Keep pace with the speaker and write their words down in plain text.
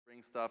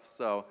doing stuff,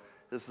 so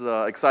this is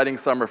an exciting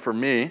summer for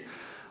me.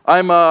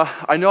 I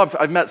know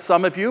I've met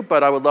some of you,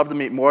 but I would love to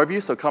meet more of you,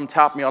 so come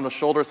tap me on the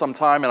shoulder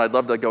sometime, and I'd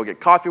love to go get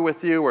coffee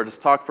with you or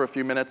just talk for a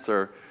few minutes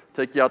or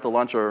take you out to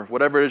lunch or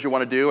whatever it is you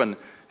want to do and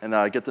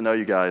get to know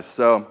you guys.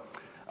 So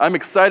I'm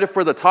excited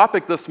for the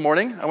topic this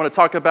morning. I want to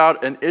talk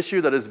about an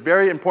issue that is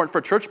very important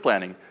for church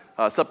planning,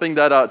 something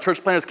that church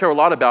planners care a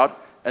lot about,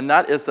 and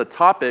that is the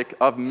topic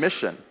of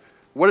mission.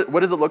 What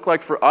does it look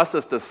like for us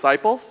as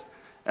disciples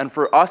and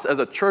for us as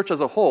a church as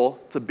a whole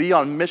to be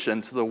on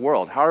mission to the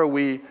world? How are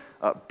we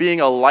being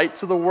a light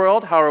to the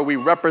world? How are we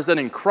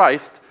representing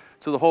Christ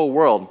to the whole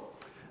world?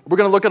 We're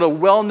going to look at a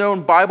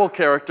well-known Bible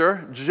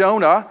character,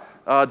 Jonah.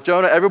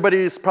 Jonah,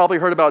 everybody's probably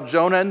heard about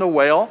Jonah and the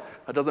whale.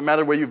 It doesn't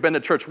matter whether you've been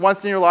to church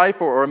once in your life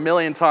or a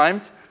million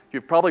times.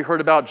 You've probably heard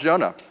about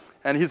Jonah.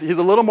 And he's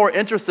a little more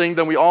interesting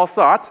than we all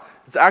thought.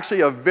 It's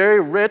actually a very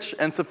rich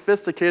and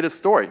sophisticated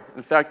story.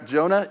 In fact,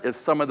 Jonah is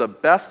some of the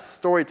best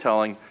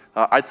storytelling,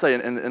 I'd say,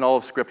 in all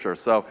of Scripture.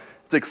 So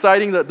it's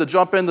exciting to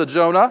jump into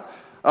Jonah.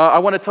 I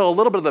want to tell a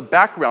little bit of the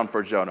background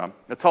for Jonah.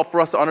 It's helpful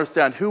for us to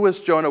understand who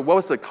is Jonah, what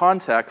was the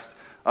context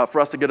for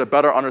us to get a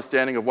better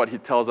understanding of what he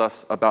tells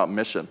us about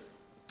mission.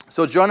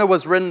 So Jonah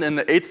was written in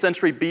the 8th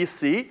century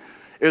BC.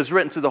 It was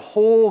written to the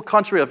whole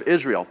country of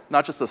Israel,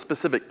 not just a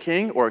specific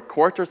king or a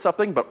court or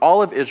something, but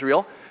all of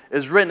Israel. It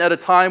was written at a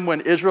time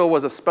when Israel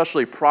was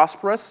especially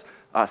prosperous,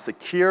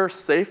 secure,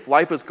 safe.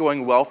 Life was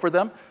going well for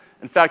them.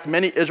 In fact,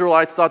 many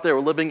Israelites thought they were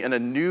living in a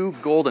new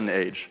golden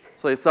age.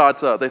 So they thought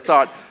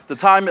the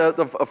time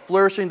of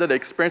flourishing that they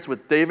experienced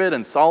with David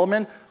and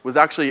Solomon was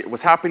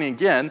happening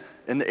again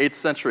in the 8th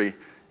century.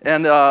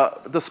 And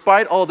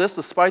despite all this,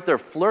 despite their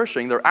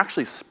flourishing, they're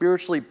actually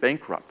spiritually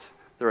bankrupt.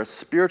 They're a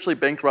spiritually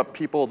bankrupt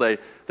people. They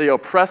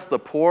oppress the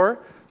poor.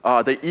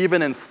 They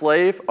even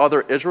enslave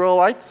other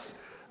Israelites.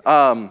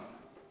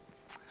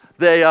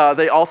 They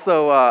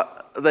also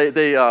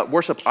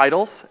worship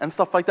idols and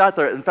stuff like that.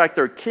 In fact,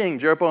 their king,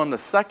 Jeroboam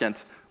II,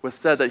 was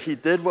said that he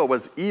did what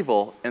was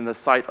evil in the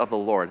sight of the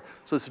Lord.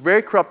 So it's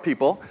very corrupt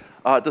people,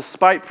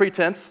 despite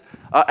pretense,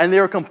 and they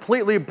are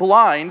completely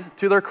blind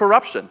to their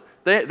corruption.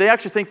 They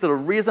actually think that the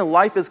reason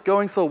life is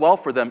going so well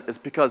for them is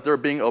because they're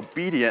being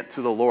obedient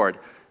to the Lord.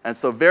 And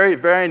so very,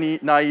 very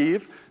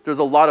naive. There's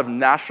a lot of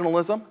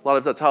nationalism. A lot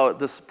of that's how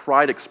this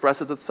pride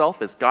expresses itself,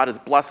 is God is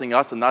blessing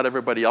us and not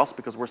everybody else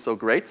because we're so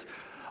great.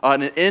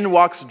 And in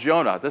walks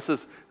Jonah. This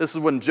is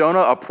when Jonah,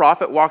 a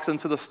prophet, walks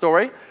into the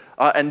story.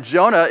 And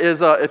Jonah is,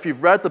 if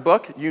you've read the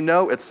book, you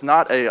know it's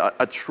not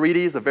a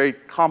treatise, a very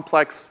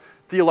complex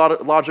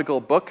theological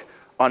book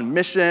on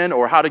mission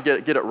or how to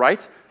get it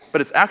right.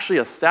 But it's actually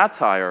a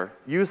satire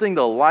using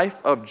the life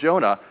of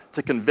Jonah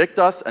to convict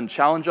us and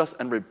challenge us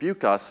and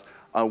rebuke us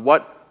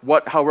on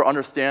how we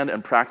understand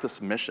and practice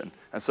mission.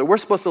 And so we're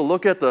supposed to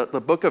look at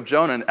the book of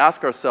Jonah and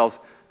ask ourselves,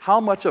 how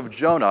much of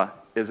Jonah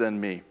is in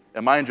me?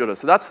 Am I in Jonah?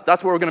 So that's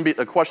what we're going to be,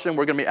 the question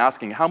we're going to be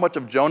asking. How much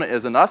of Jonah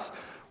is in us?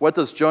 What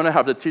does Jonah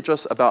have to teach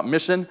us about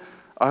mission?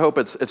 I hope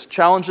it's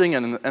challenging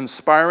and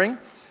inspiring.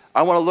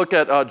 I want to look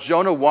at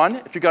Jonah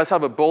 1. If you guys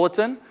have a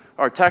bulletin,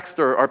 our text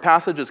or our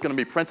passage is going to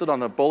be printed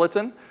on the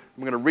bulletin.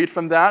 I'm going to read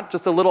from that.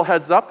 Just a little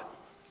heads up.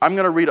 I'm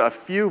going to read a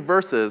few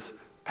verses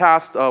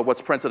past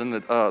what's printed in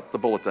the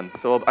bulletin.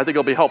 So I think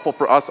it'll be helpful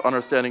for us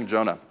understanding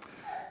Jonah.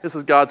 This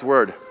is God's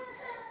word.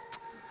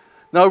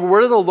 Now the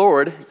word of the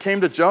Lord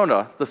came to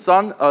Jonah, the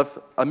son of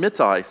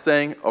Amittai,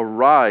 saying,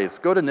 "Arise,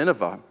 go to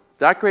Nineveh,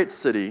 that great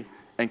city,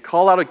 and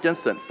call out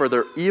against it, for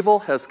their evil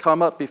has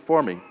come up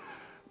before me."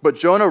 But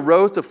Jonah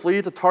rose to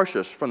flee to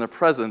Tarshish from the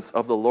presence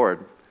of the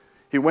Lord.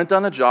 He went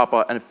down to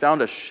Joppa and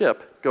found a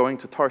ship going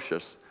to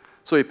Tarshish.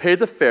 So he paid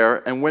the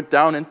fare and went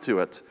down into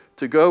it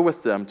to go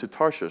with them to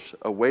Tarshish,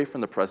 away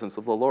from the presence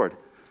of the Lord.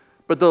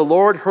 But the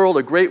Lord hurled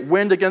a great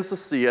wind against the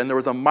sea, and there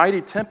was a mighty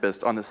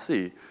tempest on the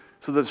sea,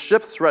 so that the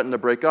ship threatened to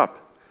break up.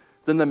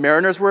 Then the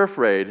mariners were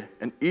afraid,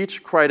 and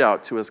each cried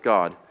out to his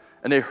God.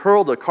 And they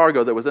hurled the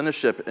cargo that was in the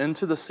ship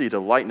into the sea to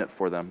lighten it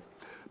for them.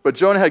 But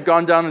Jonah had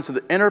gone down into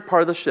the inner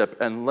part of the ship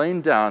and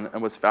lain down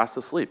and was fast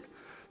asleep.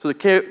 So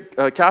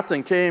the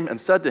captain came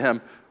and said to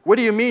him, "What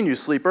do you mean, you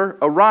sleeper?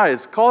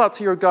 Arise, call out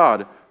to your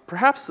God.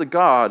 Perhaps the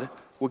God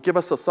will give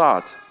us a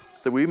thought,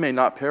 that we may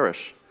not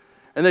perish."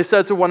 And they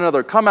said to one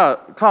another,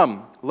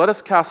 Come, let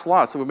us cast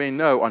lots, so we may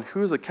know on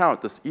whose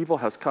account this evil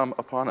has come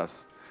upon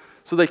us."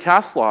 So they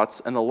cast lots,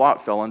 and the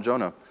lot fell on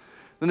Jonah.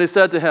 Then they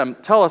said to him,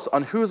 "Tell us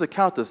on whose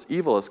account this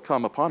evil has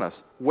come upon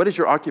us. What is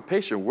your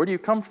occupation? Where do you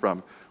come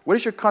from? What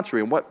is your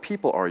country, and what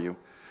people are you?"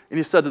 And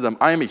he said to them,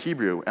 "I am a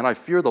Hebrew, and I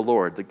fear the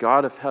Lord, the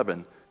God of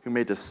heaven, who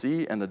made the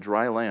sea and the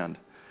dry land."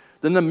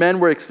 Then the men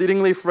were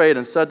exceedingly afraid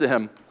and said to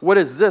him, "What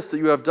is this that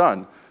you have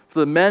done?" For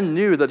the men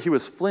knew that he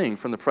was fleeing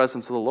from the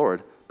presence of the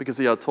Lord, because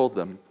he had told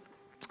them.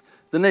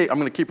 I'm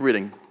going to keep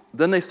reading.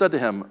 Then they said to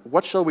him,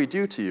 "What shall we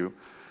do to you,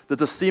 that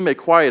the sea may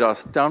quiet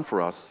us down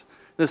for us?"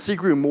 And the sea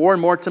grew more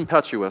and more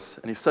tempestuous,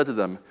 and he said to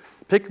them,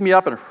 "Pick me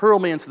up and hurl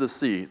me into the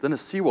sea, then the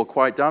sea will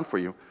quiet down for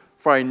you.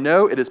 For I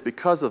know it is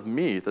because of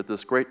me that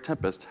this great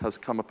tempest has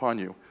come upon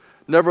you."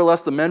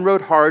 Nevertheless, the men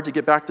rowed hard to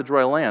get back to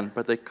dry land,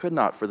 but they could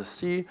not, for the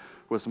sea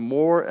was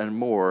more and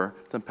more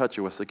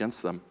tempestuous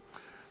against them.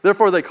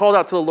 Therefore they called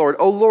out to the Lord,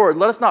 O Lord,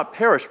 let us not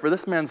perish for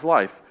this man's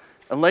life,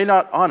 and lay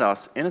not on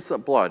us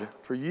innocent blood,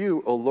 for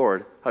you, O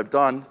Lord, have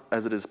done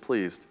as it is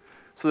pleased.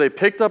 So they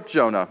picked up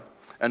Jonah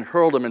and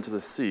hurled him into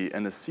the sea,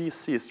 and the sea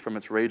ceased from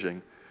its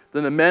raging.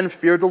 Then the men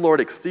feared the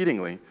Lord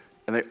exceedingly,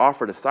 and they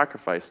offered a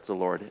sacrifice to the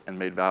Lord and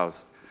made vows.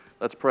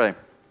 Let's pray.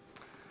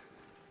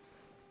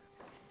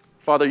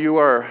 Father, you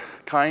are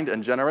kind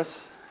and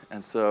generous,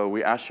 and so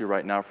we ask you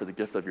right now for the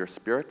gift of your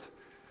Spirit.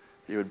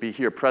 You would be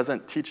here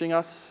present, teaching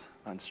us,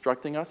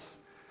 instructing us,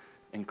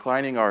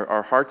 inclining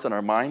our hearts and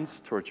our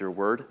minds towards your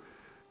word.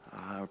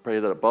 I pray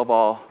that above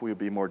all, we would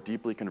be more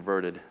deeply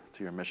converted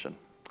to your mission.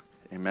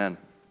 Amen.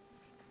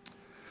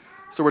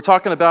 So we're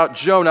talking about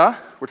Jonah.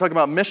 We're talking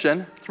about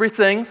mission. 3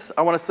 things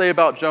I want to say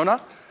about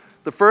Jonah.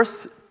 The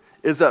first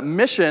is that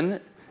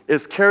mission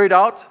is carried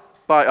out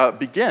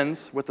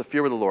begins with the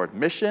fear of the Lord.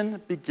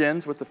 Mission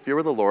begins with the fear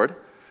of the Lord.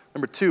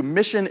 Number 2,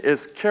 mission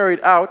is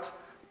carried out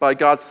by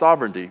God's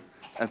sovereignty.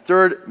 And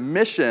third,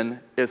 mission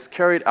is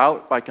carried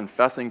out by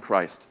confessing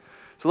Christ.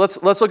 So let's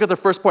look at the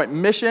first point.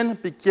 Mission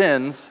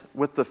begins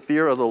with the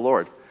fear of the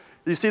Lord.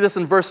 You see this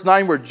in verse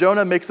 9 where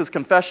Jonah makes his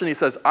confession. He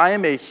says, I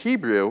am a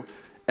Hebrew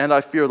and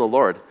I fear the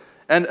Lord.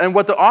 And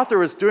what the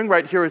author is doing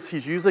right here is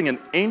he's using an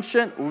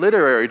ancient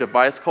literary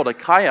device called a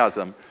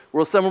chiasm,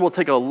 where someone will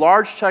take a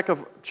large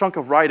chunk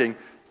of writing,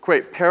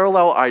 create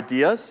parallel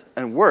ideas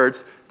and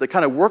words that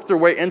kind of work their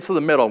way into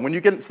the middle. When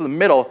you get into the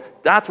middle,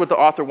 that's what the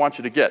author wants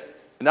you to get.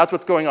 And that's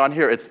what's going on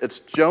here.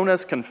 It's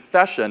Jonah's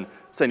confession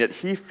saying that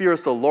he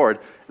fears the Lord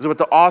is what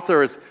the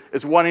author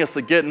is wanting us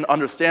to get and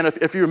understand.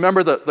 If you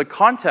remember the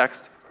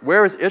context,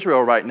 where is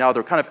Israel right now?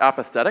 They're kind of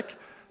apathetic.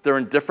 They're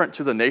indifferent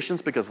to the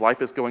nations because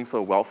life is going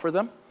so well for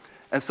them.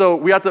 And so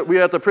we have to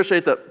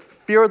appreciate that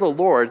fear of the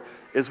Lord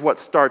is what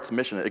starts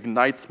mission. It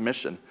ignites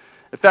mission.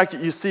 In fact,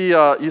 you see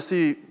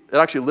it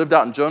actually lived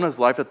out in Jonah's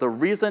life that the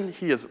reason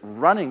he is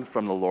running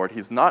from the Lord,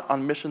 he's not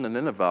on mission in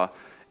Nineveh,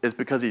 is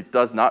because he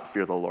does not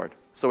fear the Lord.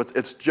 So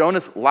it's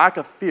Jonah's lack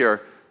of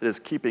fear that is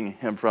keeping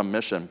him from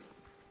mission.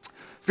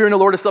 Fearing the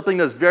Lord is something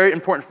that is very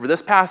important for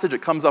this passage.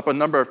 It comes up a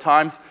number of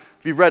times.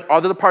 If you've read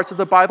other parts of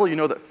the Bible, you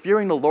know that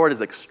fearing the Lord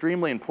is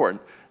extremely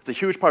important. It's a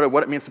huge part of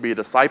what it means to be a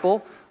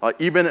disciple.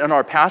 Even in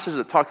our passage,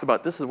 it talks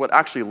about this is what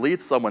actually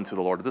leads someone to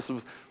the Lord. This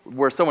is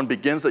where someone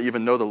begins to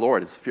even know the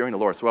Lord, is fearing the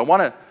Lord. So I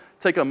want to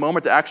take a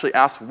moment to actually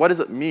ask, what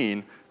does it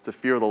mean to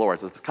fear the Lord?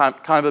 So it's kind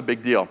of a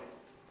big deal.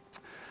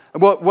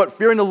 And what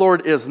fearing the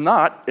Lord is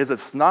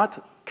it's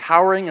not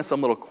cowering in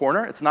some little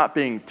corner. It's not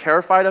being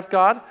terrified of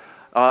God.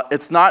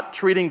 It's not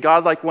treating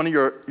God like one of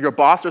your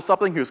boss or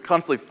something who's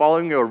constantly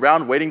following you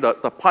around, waiting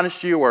to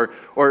punish you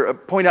or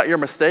point out your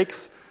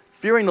mistakes.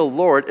 Fearing the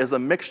Lord is a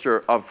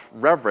mixture of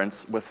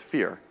reverence with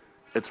fear.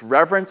 It's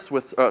reverence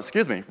with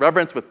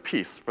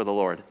peace for the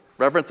Lord.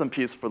 Reverence and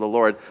peace for the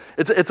Lord.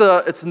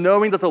 It's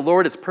knowing that the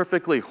Lord is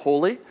perfectly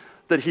holy,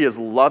 that he is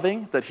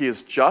loving, that he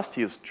is just,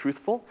 he is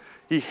truthful.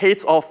 He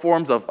hates all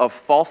forms of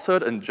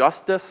falsehood,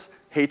 injustice,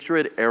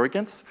 hatred,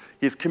 arrogance.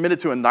 He's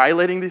committed to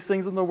annihilating these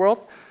things in the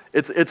world.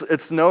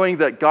 It's knowing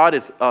that God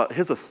is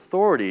his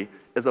authority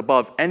is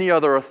above any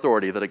other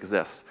authority that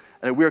exists.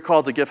 And we are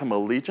called to give him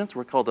allegiance.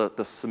 We're called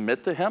to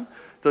submit to him,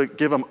 to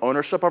give him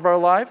ownership of our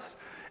lives.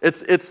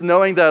 It's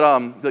knowing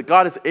that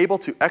God is able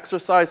to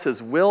exercise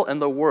his will in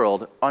the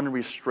world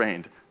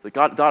unrestrained. That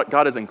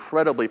God is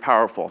incredibly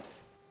powerful.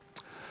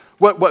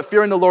 What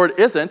fearing the Lord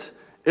isn't,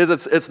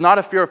 it's not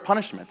a fear of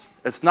punishment.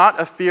 It's not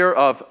a fear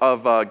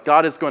of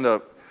God is going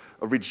to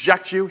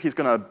reject you. He's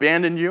going to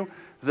abandon you.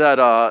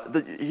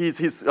 That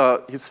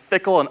he's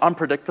fickle and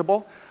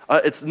unpredictable.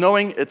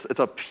 It's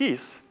a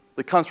peace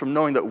that comes from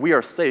knowing that we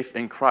are safe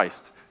in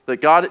Christ. That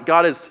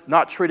God is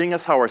not treating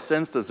us how our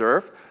sins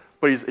deserve,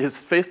 but his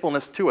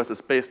faithfulness to us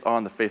is based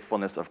on the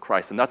faithfulness of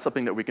Christ. And that's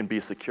something that we can be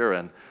secure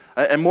in.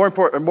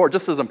 And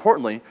just as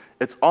importantly,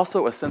 it's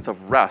also a sense of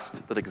rest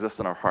that exists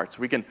in our hearts.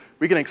 We can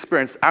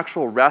experience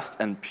actual rest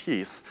and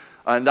peace.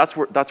 And that's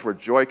where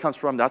joy comes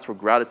from. That's where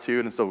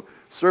gratitude. And so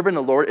serving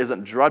the Lord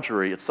isn't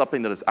drudgery. It's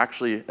something that is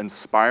actually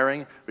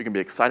inspiring. We can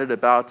be excited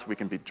about. We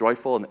can be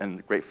joyful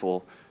and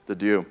grateful to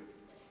do.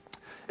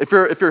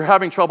 If you're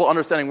having trouble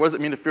understanding what does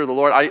it mean to fear the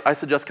Lord, I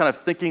suggest kind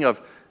of thinking of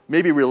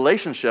maybe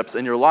relationships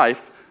in your life,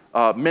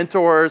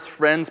 mentors,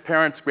 friends,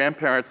 parents,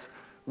 grandparents,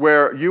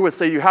 where you would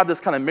say you have this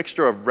kind of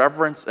mixture of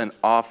reverence and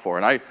awe for.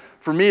 And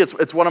for me,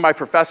 it's one of my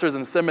professors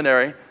in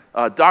seminary,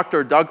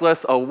 Dr.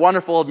 Douglas, a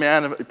wonderful old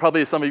man.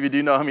 Probably some of you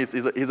do know him.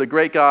 He's a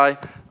great guy.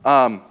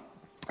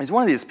 He's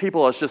one of these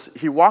people.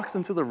 He walks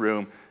into the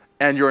room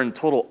and you're in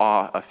total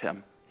awe of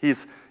him. He's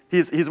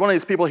one of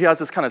these people. He has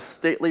this kind of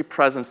stately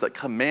presence that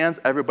commands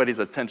everybody's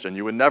attention.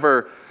 You would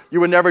never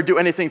do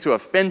anything to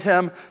offend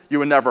him. You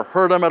would never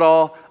hurt him at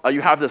all.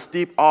 You have this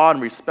deep awe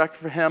and respect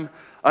for him.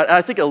 And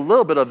I think a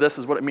little bit of this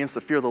is what it means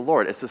to fear the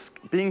Lord. It's just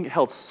being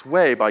held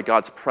sway by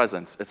God's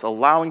presence. It's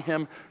allowing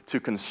him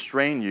to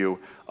constrain you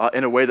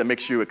in a way that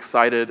makes you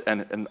excited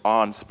and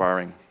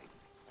awe-inspiring.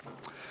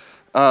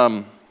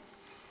 I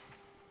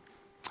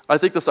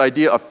think this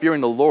idea of fearing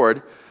the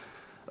Lord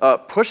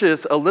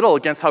pushes a little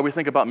against how we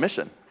think about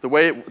mission. The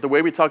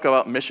way we talk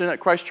about mission at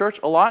Christ Church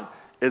a lot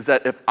is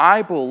that if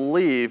I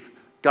believe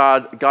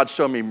God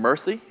showed me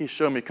mercy, he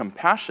showed me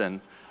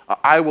compassion,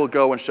 I will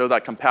go and show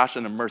that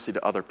compassion and mercy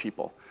to other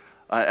people.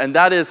 And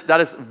that is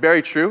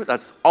very true.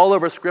 That's all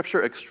over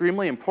Scripture,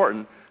 extremely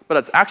important, but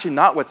it's actually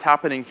not what's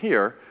happening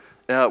here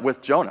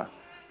with Jonah.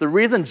 The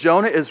reason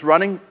Jonah is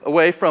running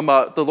away from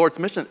the Lord's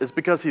mission is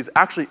because he's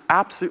actually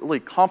absolutely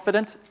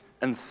confident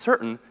and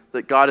certain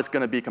that God is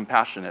going to be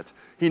compassionate.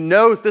 He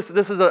knows this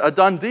is a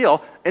done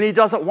deal, and he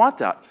doesn't want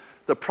that.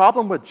 The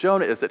problem with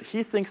Jonah is that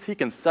he thinks he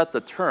can set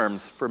the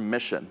terms for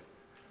mission.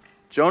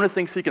 Jonah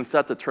thinks he can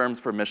set the terms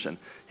for mission.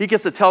 He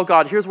gets to tell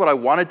God, here's what I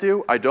want to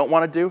do, I don't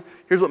want to do.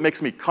 Here's what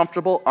makes me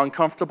comfortable,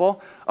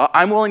 uncomfortable.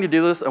 I'm willing to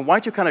do this, and why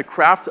don't you kind of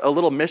craft a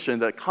little mission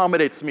that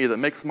accommodates me, that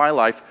makes my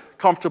life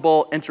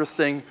comfortable,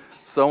 interesting,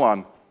 so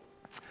on.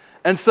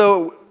 And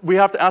so we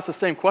have to ask the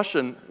same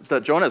question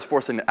that Jonah is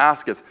forcing to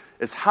ask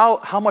is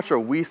how much are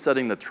we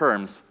setting the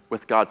terms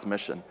with God's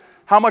mission?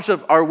 How much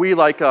are we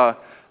like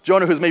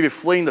Jonah, who's maybe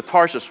fleeing to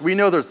Tarshish? We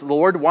know the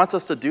Lord wants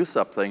us to do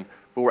something,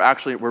 but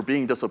we're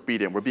being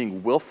disobedient. We're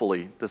being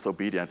willfully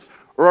disobedient.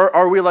 Or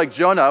are we like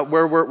Jonah,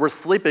 where we're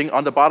sleeping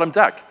on the bottom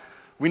deck?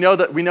 We know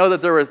that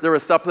there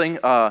is something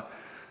that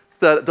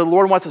the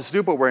Lord wants us to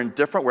do, but we're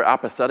indifferent, we're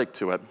apathetic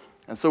to it.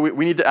 And so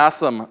we need to ask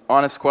some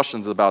honest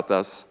questions about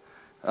this.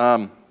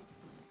 I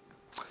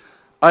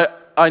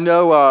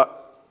know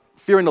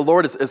fearing the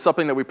Lord is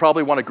something that we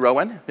probably want to grow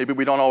in. Maybe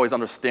we don't always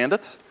understand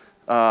it.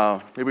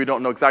 Maybe we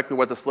don't know exactly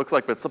what this looks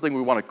like, but it's something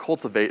we want to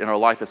cultivate in our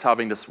life, is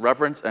having this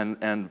reverence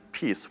and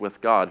peace with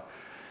God.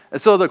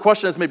 And so the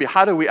question is maybe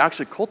how do we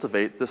actually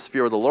cultivate this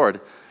fear of the Lord?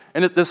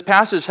 And this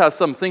passage has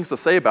some things to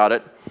say about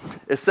it.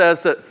 It says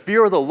that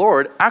fear of the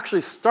Lord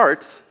actually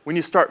starts when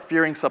you start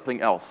fearing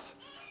something else.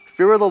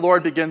 Fear of the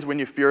Lord begins when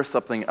you fear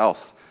something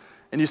else.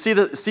 And you see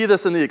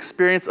this in the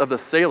experience of the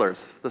sailors.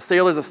 The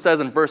sailors, it says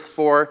in verse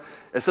 4,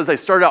 it says they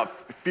started out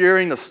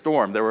fearing the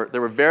storm. They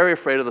were very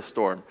afraid of the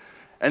storm.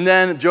 And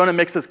then Jonah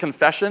makes his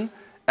confession,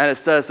 and it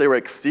says they were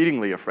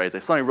exceedingly afraid.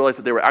 They suddenly realized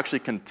that they were actually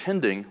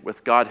contending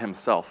with God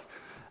himself.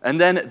 And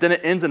then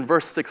it ends in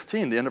verse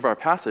 16, the end of our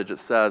passage. It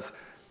says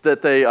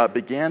that they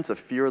began to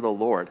fear the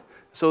Lord.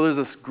 So there's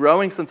this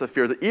growing sense of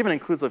fear that even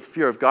includes a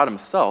fear of God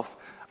himself,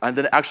 and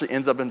then it actually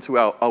ends up into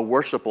a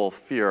worshipful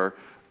fear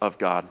of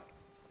God.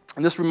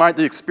 And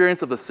the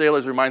experience of the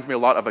sailors reminds me a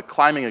lot of a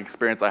climbing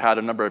experience I had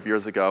a number of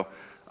years ago.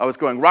 I was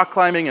going rock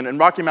climbing in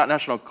Rocky Mountain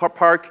National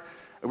Park.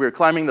 We were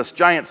climbing this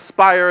giant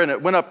spire, and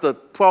it went up to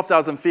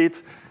 12,000 feet.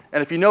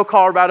 And if you know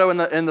Colorado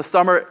in the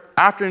summer,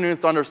 afternoon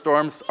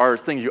thunderstorms are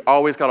things you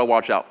always got to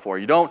watch out for.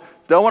 You don't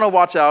want to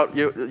watch out.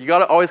 You got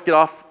to always get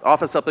off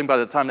of something by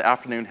the time the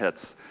afternoon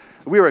hits.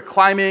 We were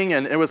climbing,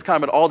 and it was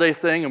kind of an all-day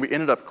thing, and we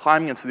ended up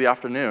climbing into the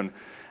afternoon,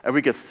 and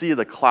we could see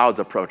the clouds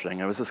approaching.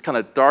 It was this kind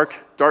of dark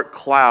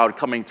cloud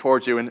coming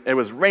towards you, and it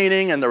was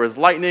raining, and there was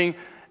lightning,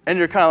 and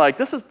you're kind of like,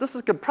 this is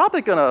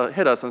probably going to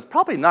hit us, and it's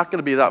probably not going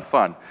to be that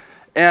fun.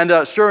 And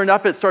sure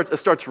enough, it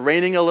starts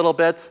raining a little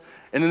bit,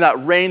 and then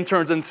that rain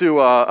turns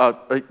into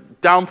a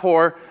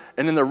downpour,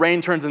 and then the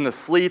rain turns into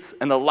sleet,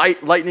 and the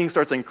lightning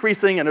starts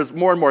increasing, and there's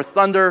more and more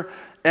thunder.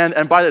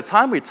 And by the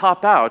time we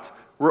top out,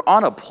 we're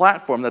on a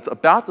platform that's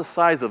about the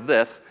size of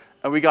this,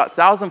 and we got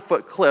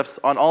 1,000-foot cliffs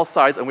on all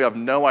sides, and we have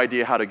no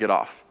idea how to get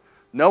off.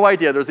 No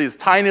idea. There's these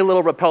tiny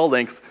little rappel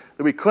links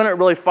that we couldn't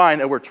really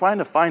find, and we're trying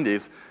to find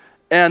these.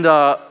 And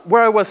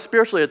where I was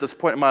spiritually at this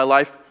point in my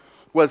life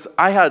was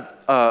I had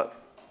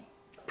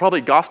probably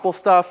gospel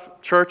stuff,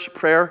 church,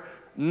 prayer.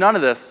 None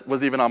of this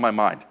was even on my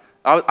mind.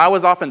 I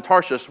was off in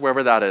Tarshish,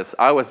 wherever that is.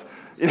 I was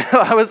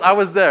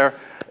there.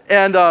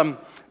 And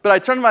but I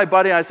turned to my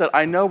buddy and I said,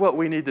 I know what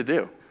we need to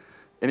do.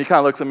 And he kind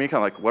of looks at me,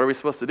 kind of like, what are we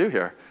supposed to do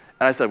here?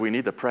 And I said, we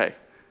need to pray.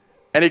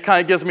 And he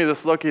kind of gives me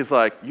this look. He's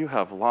like, you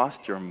have lost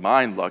your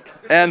mind look.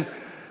 And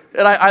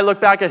I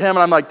look back at him and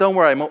I'm like, don't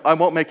worry, I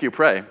won't make you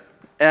pray.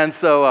 And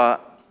so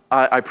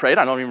I prayed.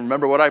 I don't even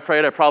remember what I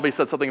prayed. I probably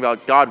said something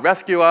about God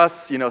rescue us,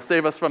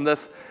 save us from this.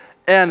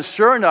 And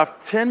sure enough,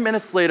 10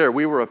 minutes later,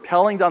 we were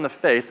rappelling down the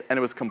face, and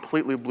it was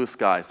completely blue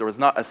skies. There was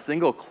not a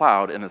single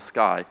cloud in the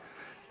sky.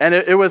 And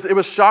it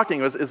was shocking.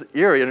 It was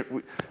eerie.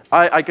 And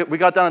we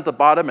got down at the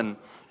bottom, and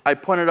I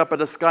pointed up at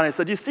the sky, and I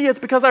said, you see, it's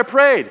because I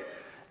prayed.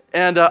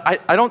 And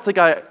I don't think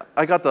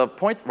I got the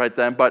point right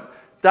then, but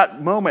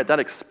that moment, that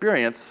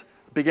experience,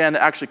 began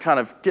to actually kind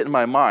of get in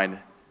my mind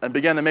and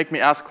began to make me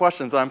ask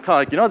questions. And I'm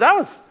kind of like,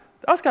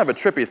 that was kind of a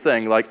trippy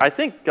thing. Like, I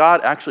think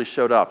God actually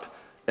showed up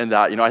in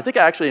that. I think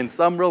actually in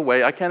some real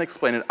way, I can't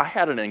explain it, I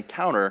had an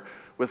encounter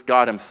with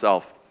God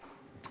himself.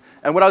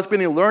 And what I was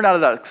beginning to learn out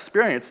of that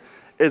experience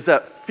is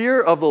that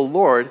fear of the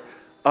Lord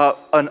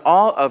and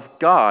awe of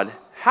God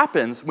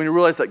happens when you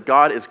realize that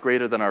God is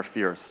greater than our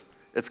fears.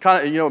 It's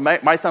kind of,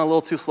 it might sound a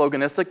little too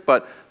sloganistic,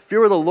 but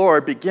fear of the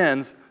Lord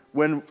begins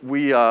when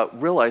we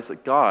realize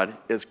that God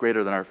is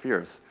greater than our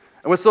fears.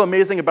 And what's so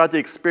amazing about the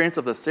experience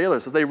of the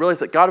sailors is they realized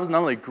that God was not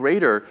only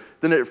greater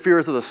than their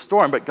fears of the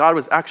storm, but God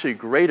was actually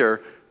greater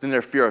than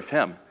their fear of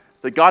him.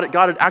 That God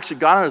had actually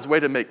gone on his way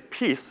to make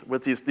peace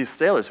with these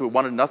sailors who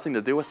wanted nothing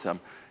to do with him.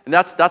 And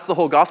that's the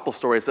whole gospel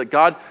story, is that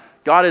God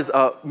is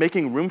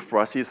making room for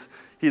us.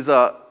 He's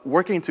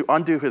working to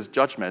undo his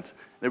judgment,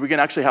 that we can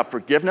actually have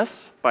forgiveness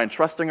by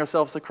entrusting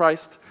ourselves to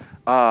Christ,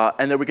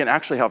 and that we can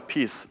actually have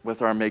peace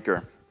with our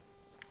Maker.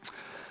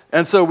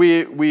 And so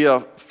we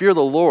fear the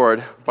Lord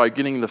by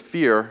getting to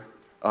fear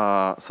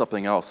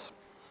something else.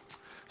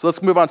 So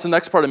let's move on to the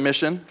next part of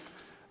mission.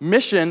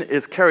 Mission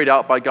is carried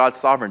out by God's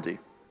sovereignty.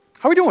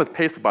 How are we doing with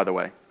pace, by the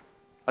way?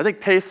 I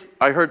think pace,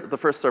 I heard the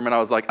first sermon, I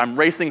was like, I'm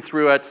racing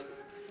through it.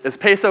 Is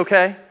pace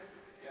okay?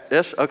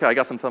 Ish? Okay, I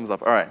got some thumbs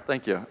up. All right,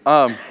 thank you.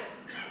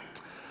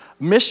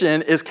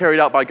 Mission is carried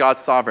out by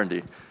God's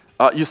sovereignty.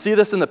 You see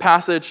this in the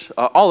passage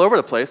all over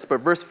the place,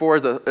 but verse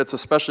 4, it's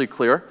especially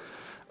clear.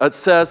 It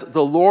says,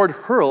 the Lord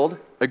hurled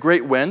a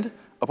great wind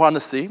upon the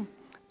sea,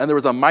 and there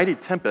was a mighty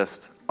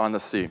tempest on the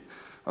sea,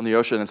 on the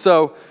ocean. And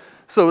so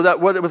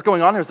that what was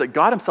going on here is that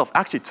God himself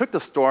actually took the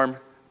storm,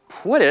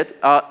 put it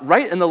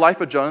right in the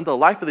life of Jonah, the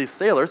life of these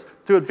sailors,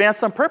 to advance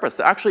some purpose,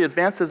 to actually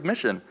advance his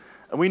mission.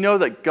 And we know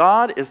that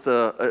God is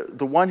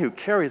the one who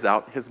carries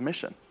out his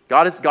mission.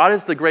 God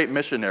is the great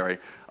missionary.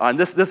 And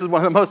this is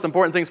one of the most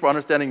important things for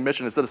understanding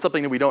mission, is that it's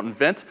something that we don't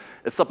invent.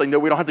 It's something that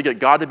we don't have to get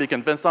God to be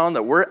convinced on,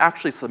 that we're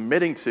actually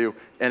submitting to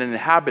and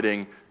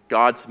inhabiting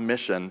God's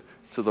mission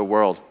to the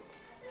world.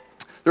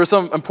 There are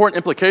some important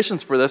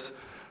implications for this.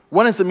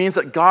 One is it means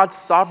that God's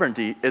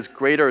sovereignty is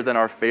greater than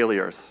our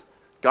failures.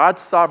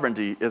 God's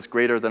sovereignty is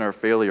greater than our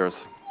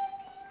failures.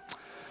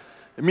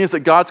 It means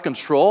that God's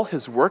control,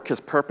 his work, his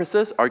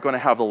purposes are going to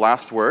have the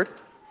last word.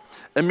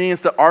 It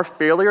means that our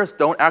failures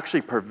don't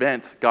actually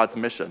prevent God's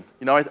mission.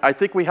 You know, I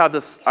think we have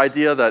this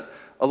idea that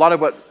a lot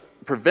of what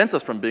prevents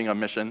us from being on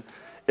mission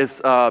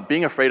is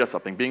being afraid of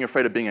something, being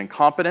afraid of being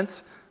incompetent,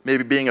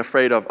 maybe being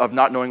afraid of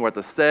not knowing what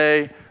to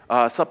say,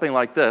 something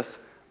like this.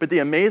 But the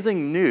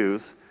amazing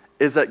news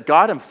is that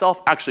God himself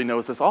actually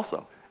knows this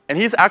also. And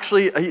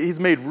he's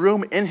made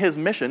room in his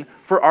mission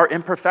for our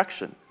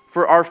imperfection,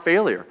 for our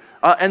failure.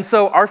 And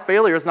so our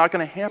failure is not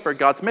going to hamper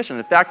God's mission.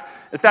 In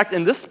fact,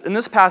 in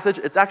this passage,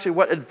 it's actually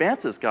what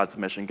advances God's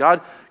mission.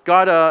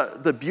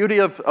 The beauty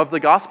of the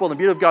gospel and the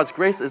beauty of God's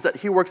grace is that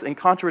he works in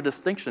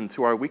contradistinction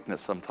to our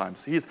weakness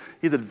sometimes. He's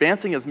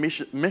advancing his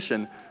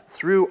mission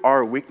through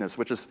our weakness,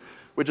 which is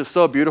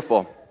so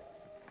beautiful.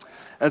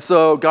 And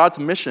so God's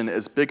mission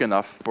is big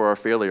enough for our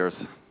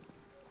failures.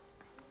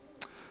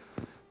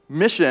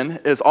 Mission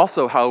is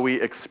also how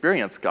we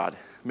experience God.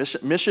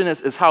 Mission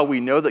is how we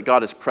know that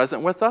God is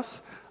present with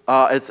us.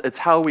 It's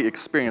how we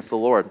experience the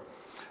Lord.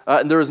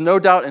 And there is no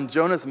doubt in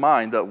Jonah's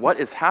mind that what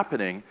is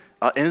happening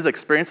in his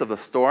experience of the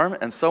storm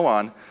and so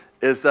on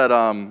is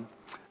that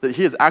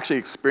he is actually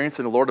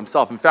experiencing the Lord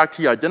himself. In fact,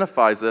 he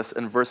identifies this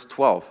in verse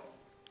 12.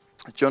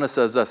 Jonah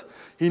says this,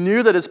 he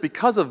knew that it's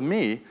because of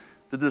me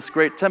that this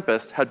great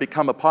tempest had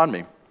become upon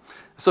me.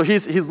 So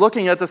he's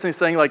looking at this and he's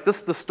saying, like,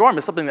 the storm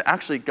is something that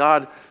actually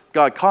God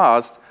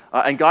caused,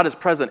 and God is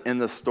present in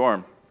this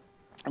storm.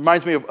 It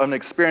reminds me of an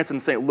experience in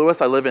St. Louis.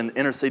 I live in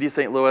inner city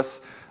St. Louis.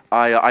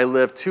 I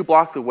live 2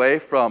 blocks away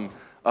from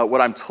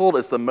what I'm told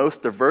is the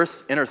most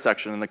diverse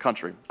intersection in the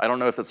country. I don't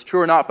know if it's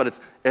true or not, but it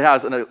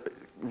has a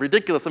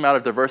ridiculous amount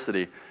of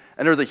diversity.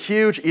 And there's a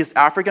huge East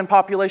African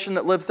population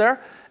that lives there,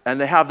 and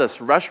they have this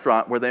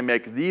restaurant where they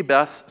make the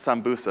best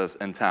sambusas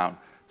in town.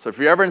 So if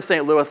you're ever in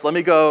St. Louis, let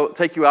me go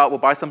take you out. We'll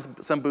buy some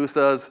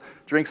sambusas,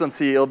 drink some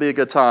tea. It'll be a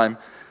good time.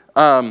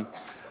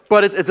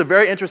 But it's a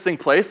very interesting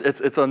place.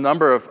 It's a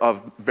number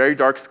of very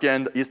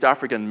dark-skinned East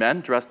African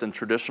men dressed in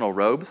traditional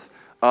robes.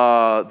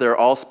 They're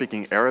all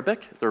speaking Arabic.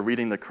 They're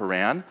reading the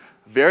Quran.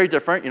 Very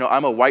different. You know,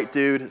 I'm a white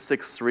dude,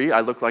 6'3".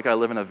 I look like I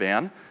live in a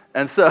van.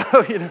 And so,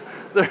 you know,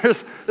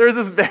 there's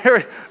this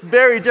very,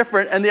 very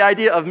different. And the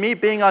idea of me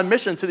being on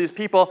mission to these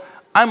people,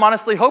 I'm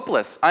honestly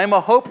hopeless. I'm a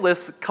hopeless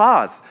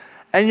cause.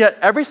 And yet,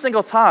 every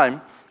single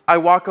time I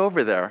walk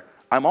over there,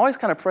 I'm always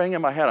kind of praying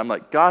in my head. I'm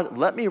like, God,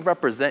 let me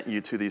represent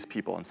you to these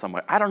people in some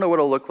way. I don't know what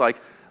it'll look like.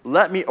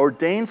 Let me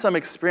ordain some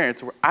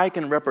experience where I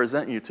can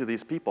represent you to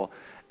these people.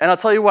 And I'll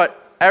tell you what,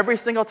 every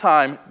single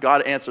time,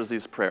 God answers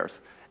these prayers.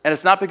 And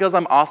it's not because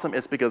I'm awesome.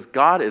 It's because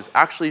God is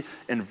actually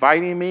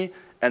inviting me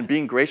and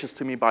being gracious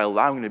to me by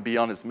allowing me to be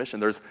on his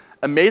mission. There's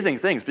amazing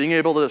things. Being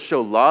able to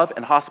show love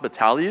and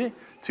hospitality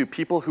to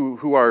people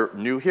who are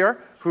new here,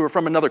 who are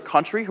from another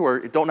country,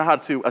 who don't know how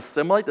to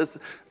assimilate. There's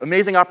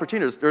amazing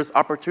opportunities. There's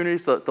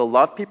opportunities to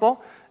love people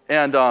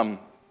and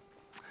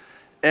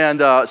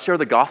share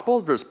the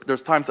gospel.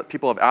 There's times that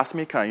people have asked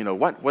me, kind of, you know,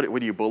 what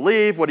do you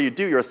believe? What do you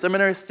do? You're a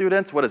seminary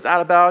student. What is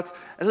that about?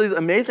 And so these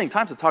amazing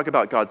times to talk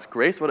about God's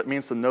grace, what it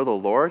means to know the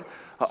Lord,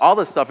 all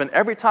this stuff. And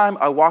every time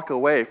I walk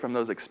away from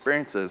those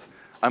experiences,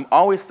 I'm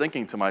always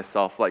thinking to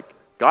myself, like,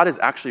 God is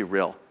actually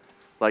real.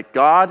 Like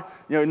God,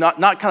 you know,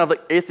 not kind of like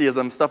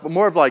atheism stuff, but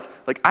more of like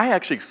I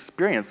actually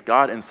experienced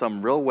God in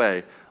some real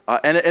way.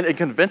 And it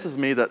convinces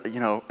me that, you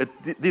know,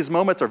 these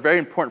moments are very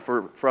important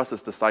for us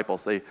as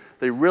disciples.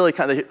 They really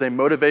they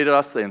motivated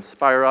us, they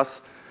inspire us.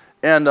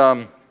 And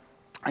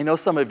I know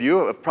some of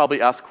you have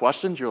probably asked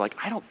questions. You're like,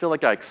 I don't feel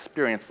like I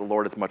experienced the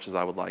Lord as much as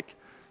I would like.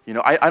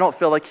 I don't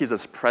feel like he's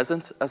as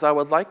present as I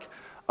would like.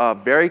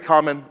 Very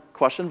common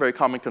question, very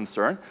common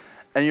concern.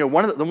 And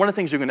one of the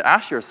things you can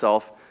ask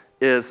yourself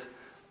is,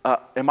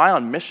 am I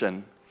on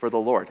mission for the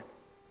Lord?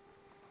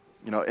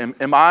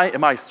 Am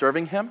I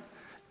serving him?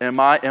 Am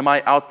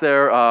I out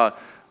there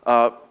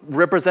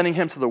representing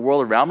him to the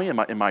world around me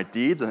in my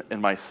deeds and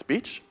in my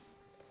speech?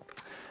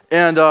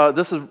 And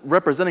this is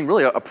representing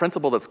really a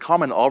principle that's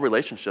common in all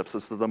relationships.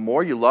 Is that the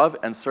more you love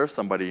and serve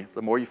somebody,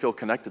 the more you feel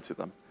connected to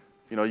them.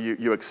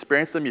 You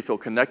experience them, you feel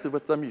connected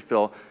with them, you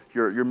feel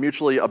you're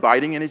mutually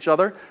abiding in each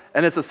other.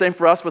 And it's the same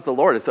for us with the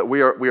Lord. Is that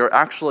we are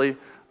actually,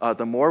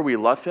 the more we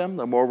love him,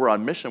 the more we're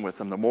on mission with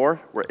him, the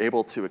more we're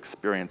able to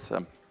experience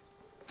him.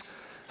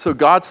 So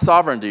God's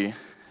sovereignty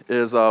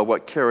is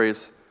what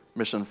carries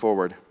mission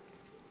forward.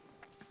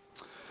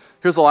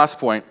 Here's the last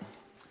point.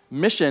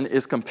 Mission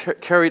is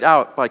carried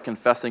out by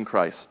confessing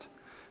Christ.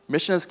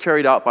 Mission is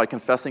carried out by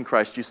confessing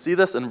Christ. You see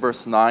this in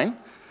verse 9.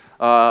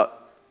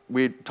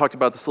 We talked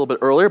about this a little bit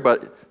earlier,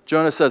 but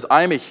Jonah says,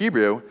 I am a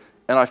Hebrew,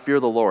 and I fear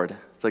the Lord,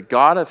 the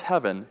God of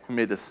heaven who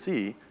made the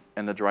sea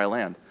and the dry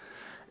land.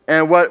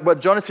 And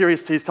what Jonah's here,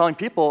 he's telling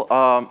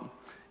people,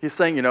 he's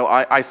saying,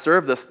 I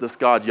serve this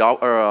God,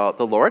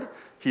 the Lord.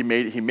 He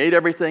made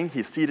everything.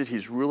 He's seated.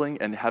 He's ruling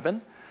in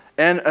heaven.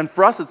 And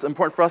for us, it's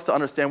important for us to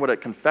understand what a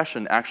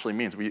confession actually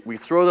means. We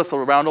throw this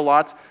around a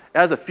lot. It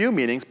has a few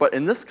meanings, but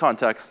in this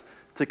context,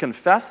 to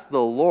confess the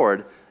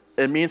Lord,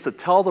 it means to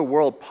tell the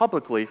world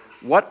publicly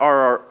what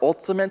are our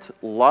ultimate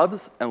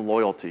loves and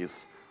loyalties.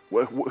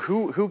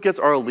 Who gets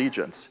our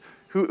allegiance?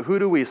 Who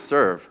do we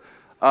serve?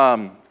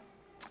 And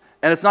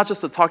it's not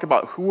just to talk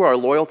about who our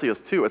loyalty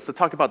is to. It's to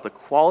talk about the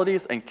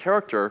qualities and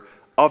character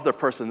of the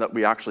person that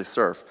we actually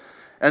serve.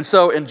 And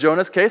so in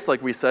Jonah's case,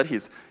 like we said,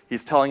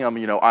 he's telling them,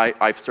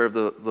 I've served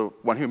the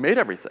one who made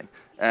everything.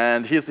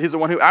 And he's the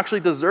one who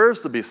actually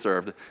deserves to be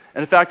served.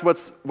 And in fact,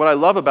 what I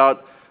love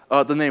about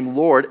the name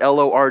Lord,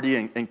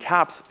 L-O-R-D in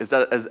caps, is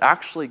that it is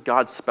actually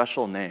God's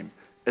special name.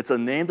 It's a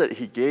name that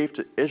he gave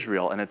to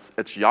Israel, and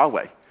it's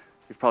Yahweh.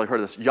 You've probably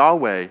heard of this.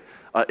 Yahweh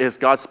is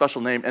God's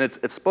special name, and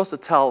it's supposed to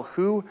tell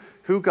who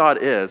God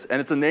is. And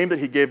it's a name that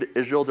he gave to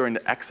Israel during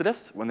the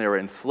Exodus when they were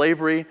in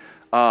slavery.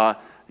 God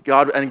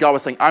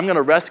was saying, I'm going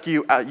to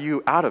rescue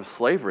you out of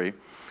slavery,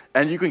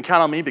 and you can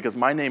count on me because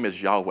my name is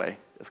Yahweh.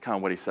 Is kind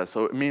of what he says.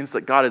 So it means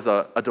that God is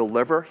a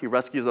deliverer. He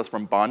rescues us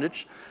from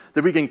bondage.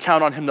 That we can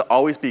count on him to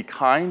always be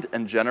kind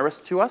and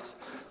generous to us.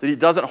 That he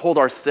doesn't hold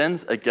our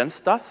sins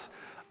against us.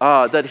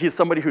 That he's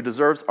somebody who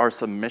deserves our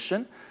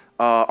submission,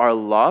 our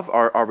love,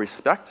 our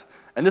respect.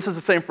 And this is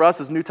the same for us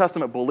as New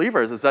Testament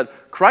believers, is that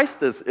Christ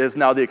is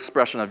now the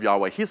expression of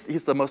Yahweh.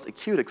 He's the most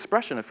acute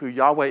expression of who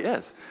Yahweh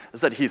is.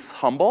 Is that he's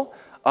humble.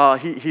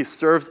 He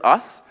serves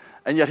us.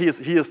 And yet he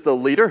is the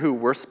leader who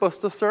we're supposed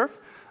to serve.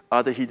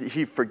 That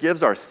he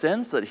forgives our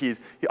sins, that he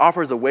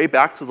offers a way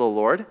back to the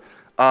Lord.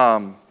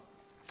 And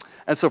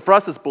so for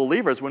us as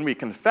believers, when we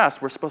confess,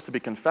 we're supposed to be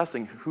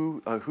confessing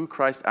who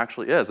Christ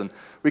actually is. And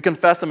we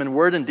confess him in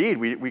word and deed.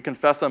 We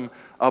confess him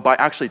by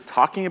actually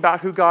talking about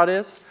who God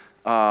is,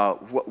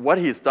 what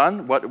he's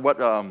done, what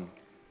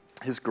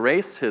his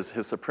grace,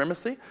 his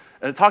supremacy,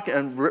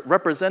 and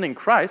representing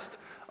Christ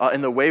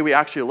in the way we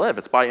actually live.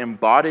 It's by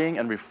embodying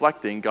and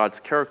reflecting God's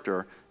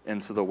character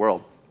into the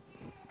world.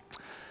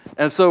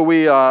 And so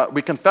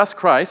we confess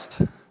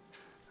Christ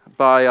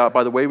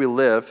by the way we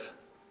live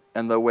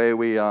and the way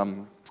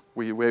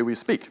we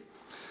speak.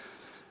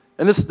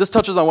 And this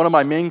touches on one of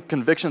my main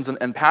convictions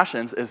and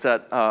passions, is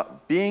that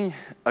being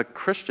a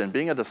Christian,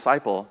 being a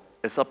disciple,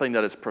 is something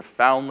that is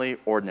profoundly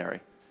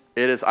ordinary.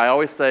 It is. I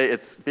always say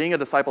being a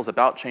disciple is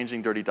about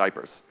changing dirty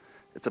diapers.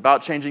 It's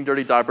about changing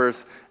dirty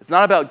diapers. It's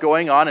not about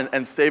going on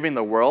and saving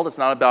the world. It's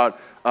not about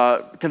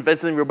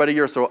convincing everybody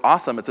you're so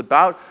awesome. It's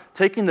about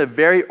taking the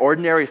very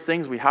ordinary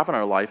things we have in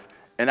our life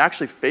and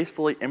actually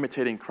faithfully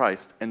imitating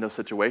Christ in those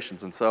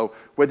situations. And so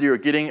whether you're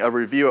getting a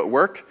review at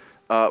work,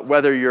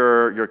 whether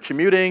you're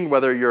commuting,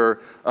 whether you're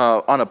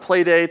on a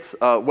play date,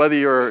 whether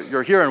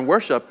you're here in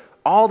worship,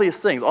 all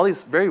these things, all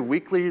these very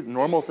weekly,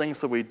 normal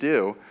things that we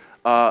do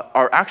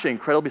are actually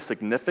incredibly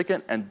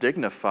significant and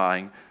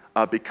dignifying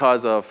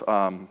because of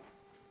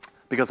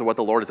what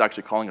the Lord is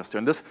actually calling us to.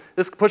 And this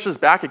pushes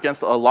back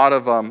against a lot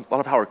of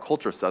how our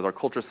culture says. Our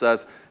culture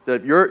says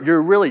that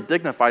you're really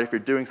dignified if you're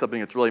doing something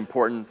that's really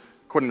important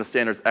according to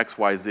standards X,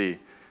 Y, Z.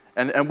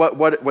 And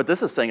what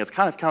this is saying, it's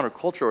kind of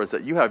countercultural, is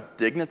that you have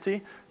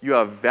dignity, you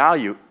have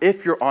value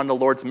if you're on the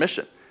Lord's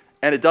mission.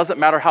 And it doesn't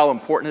matter how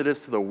important it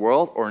is to the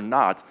world or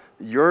not,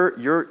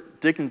 your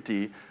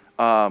dignity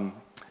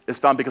is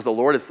found because the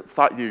Lord has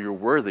thought you're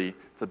worthy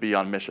to be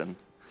on mission.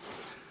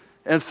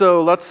 And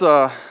so let's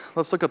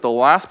look at the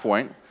last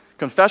point.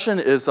 Confession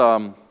is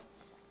not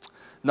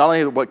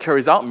only what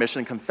carries out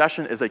mission,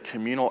 confession is a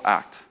communal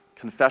act.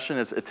 Confession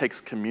it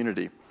takes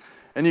community.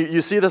 And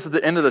you see this at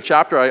the end of the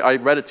chapter. I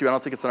read it to you. I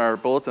don't think it's in our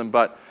bulletin,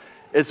 but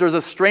there's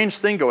a strange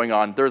thing going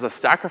on. There's a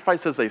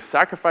sacrifice. They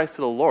sacrificed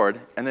to the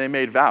Lord, and they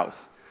made vows.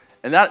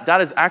 And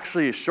that is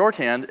actually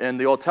shorthand in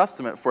the Old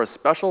Testament for a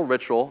special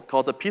ritual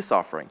called the peace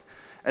offering.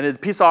 And the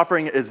peace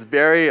offering is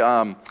very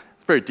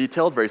very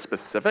detailed, very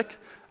specific.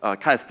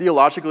 Kind of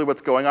theologically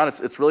what's going on,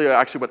 it's really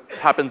actually what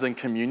happens in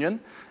communion,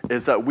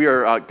 is that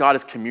God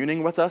is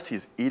communing with us,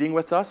 he's eating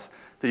with us,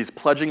 that he's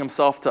pledging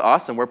himself to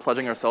us, and we're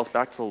pledging ourselves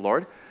back to the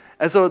Lord.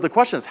 And so the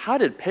question is, how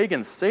did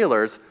pagan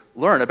sailors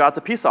learn about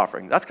the peace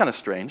offering? That's kind of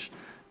strange.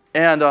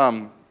 And,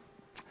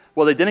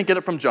 well, they didn't get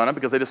it from Jonah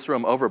because they just threw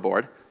him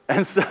overboard.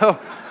 And so,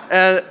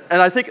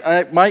 and I think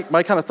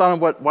my kind of thought on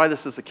why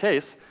this is the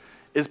case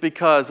is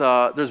because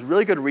there's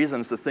really good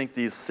reasons to think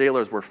these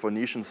sailors were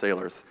Phoenician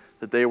sailors,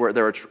 that they were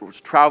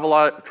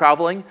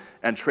traveling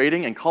and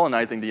trading and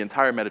colonizing the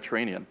entire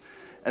Mediterranean.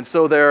 And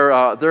so they're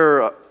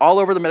all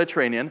over the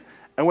Mediterranean,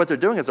 and what they're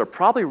doing is they're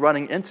probably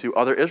running into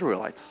other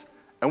Israelites.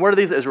 And what are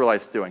these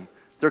Israelites doing?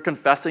 They're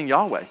confessing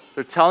Yahweh.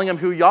 They're telling him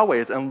who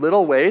Yahweh is in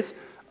little ways,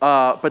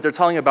 but they're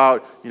telling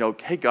about,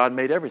 hey, God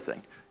made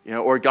everything,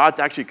 or God's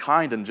actually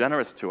kind and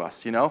generous to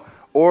us,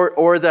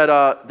 or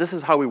that this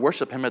is how we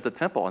worship him at the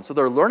temple. And so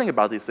they're learning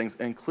about these things,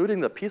 including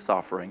the peace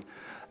offering.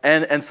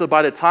 And so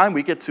by the time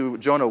we get to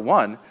Jonah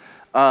 1,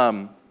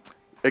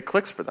 it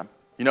clicks for them.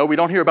 We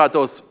don't hear about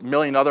those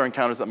million other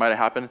encounters that might have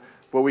happened.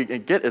 What we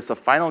get is the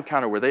final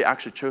encounter where they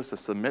actually chose to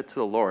submit to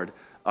the Lord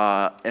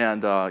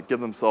and give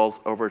themselves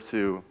over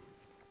to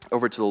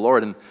the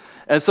Lord.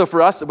 And so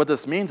for us, what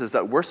this means is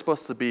that we're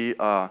supposed to be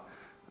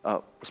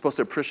supposed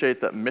to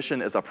appreciate that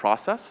mission is a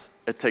process.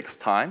 It takes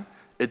time.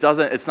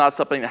 It's not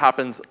something that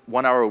happens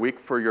 1 hour a week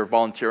for your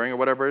volunteering or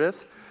whatever it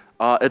is.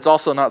 It's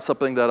also not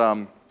something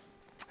that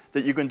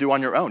you can do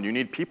on your own. You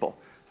need people.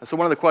 And so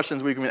one of the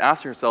questions we can be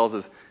asking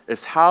ourselves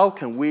is how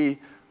can we,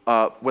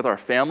 with our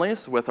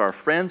families, with our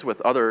friends, with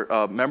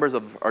other members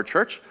of our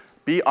church,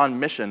 be on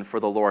mission for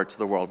the Lord to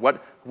the world?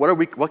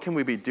 What can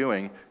we be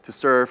doing to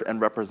serve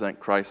and represent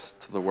Christ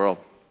to the world?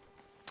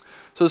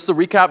 So just to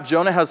recap,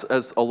 Jonah has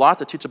a lot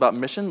to teach about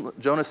mission.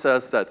 Jonah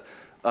says that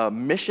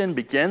mission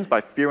begins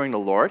by fearing the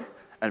Lord,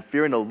 and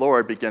fearing the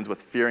Lord begins with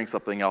fearing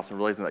something else and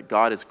realizing that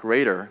God is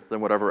greater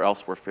than whatever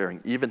else we're fearing,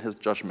 even his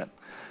judgment.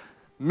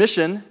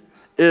 Mission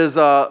is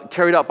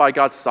carried out by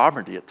God's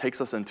sovereignty. It takes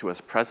us into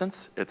his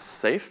presence. It's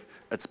safe.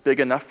 It's big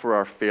enough for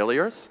our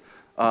failures.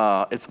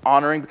 It's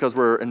honoring because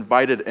we're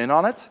invited in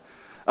on it.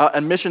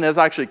 And mission is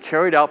actually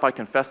carried out by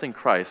confessing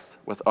Christ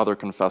with other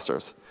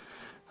confessors.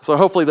 So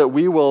hopefully that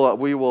we will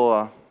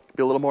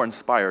be a little more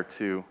inspired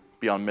to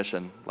be on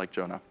mission like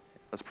Jonah.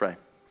 Let's pray.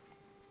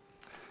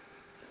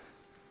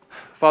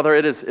 Father,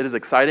 it is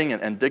exciting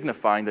and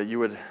dignifying that you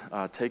would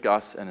take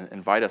us and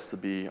invite us to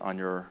be on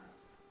your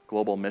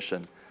global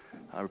mission.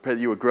 We pray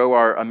that you would grow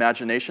our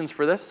imaginations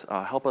for this.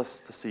 Help us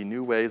to see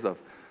new ways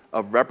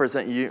of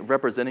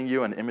representing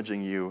you and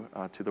imaging you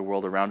to the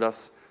world around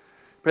us.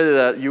 Pray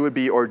that you would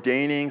be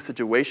ordaining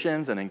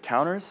situations and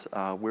encounters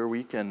where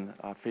we can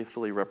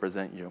faithfully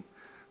represent you.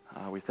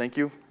 We thank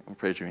you and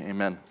praise you.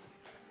 Amen.